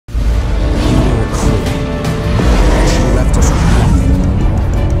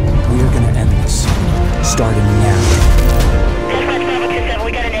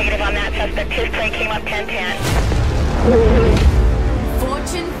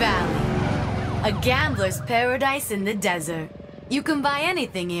Valley. A gambler's paradise in the desert. You can buy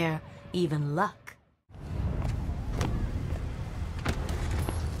anything here, even luck.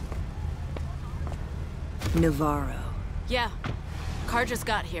 Navarro. Yeah. Car just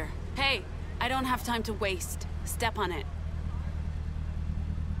got here. Hey, I don't have time to waste. Step on it.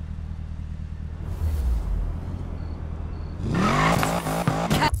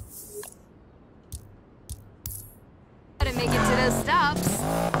 Gotta make it to those stops.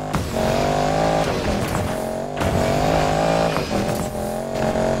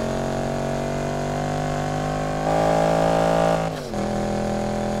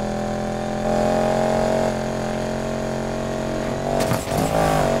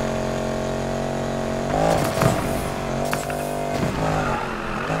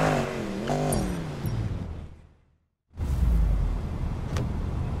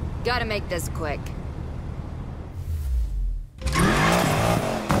 Gotta make this quick.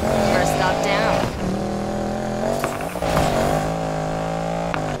 First stop down.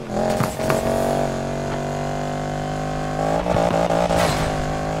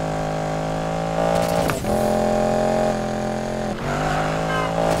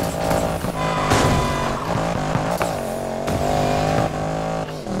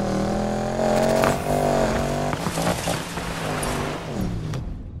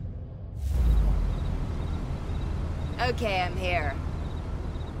 Okay, I'm here.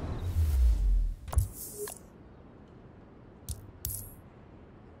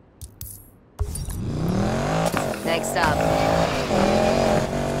 Next up.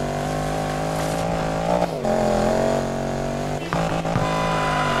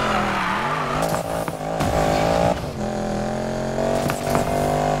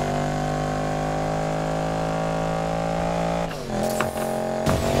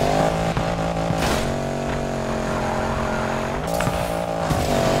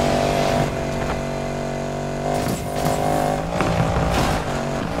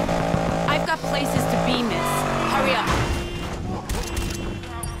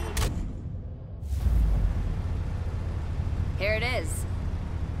 Here it is.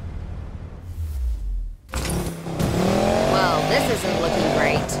 Well, this isn't looking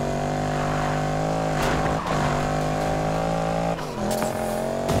great.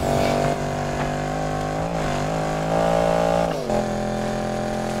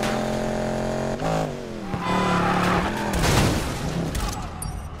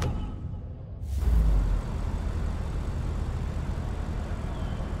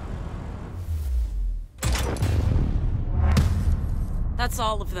 That's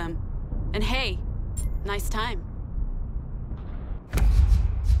all of them. And hey, nice time.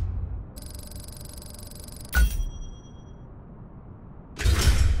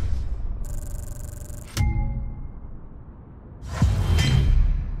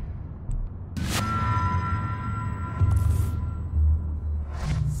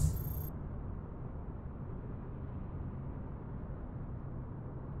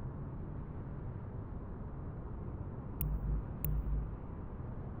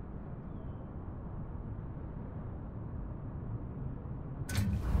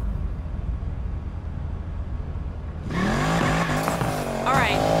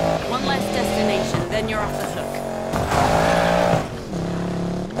 One last destination, then you're off the hook.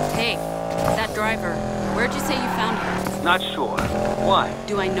 Hey, that driver, where'd you say you found her? Not sure. Why?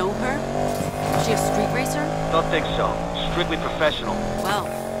 Do I know her? Is she a street racer? Don't think so. Strictly professional. Well,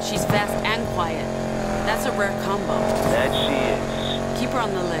 she's fast and quiet. That's a rare combo. That she is. Keep her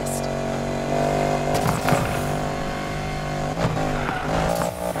on the list.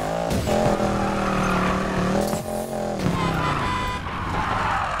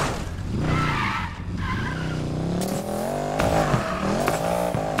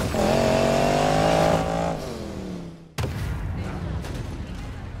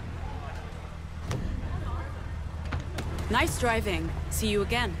 Nice driving. See you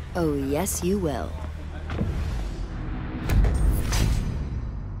again. Oh, yes, you will.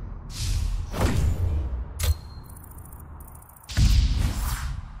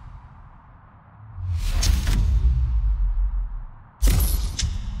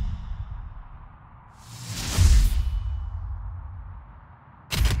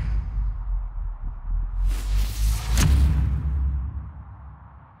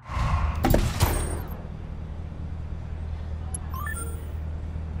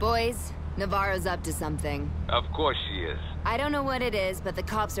 Boys, Navarro's up to something. Of course she is. I don't know what it is, but the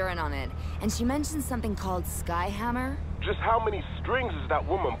cops are in on it. And she mentioned something called Skyhammer. Just how many strings is that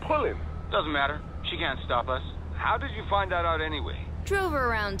woman pulling? Doesn't matter. She can't stop us. How did you find that out anyway? Drove her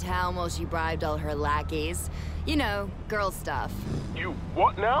around town while she bribed all her lackeys. You know, girl stuff. You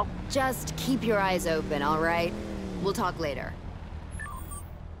what now? Just keep your eyes open, all right? We'll talk later.